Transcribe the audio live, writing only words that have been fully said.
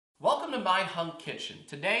Welcome to My Hunk Kitchen.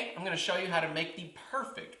 Today, I'm going to show you how to make the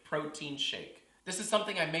perfect protein shake. This is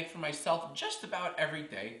something I make for myself just about every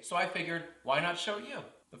day, so I figured, why not show you?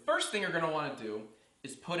 The first thing you're going to want to do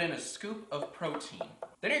is put in a scoop of protein.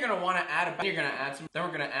 Then you're going to want to add then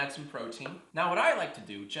we're going to add some protein. Now what I like to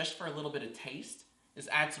do, just for a little bit of taste, is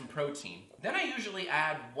add some protein. Then I usually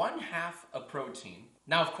add 1/2 of protein.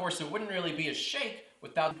 Now of course it wouldn't really be a shake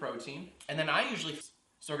without protein. And then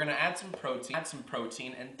so we're going to add some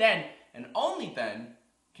protein, and then, and only then,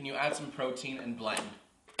 can you add some protein and blend.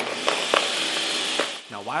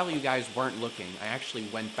 Now while you guys weren't looking, I actually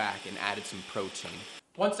went back and added some protein.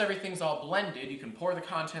 Once everything's all blended, you can pour the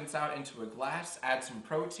contents out into a glass, add some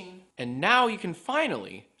protein, and now you can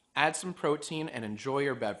finally add some protein and enjoy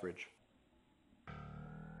your beverage.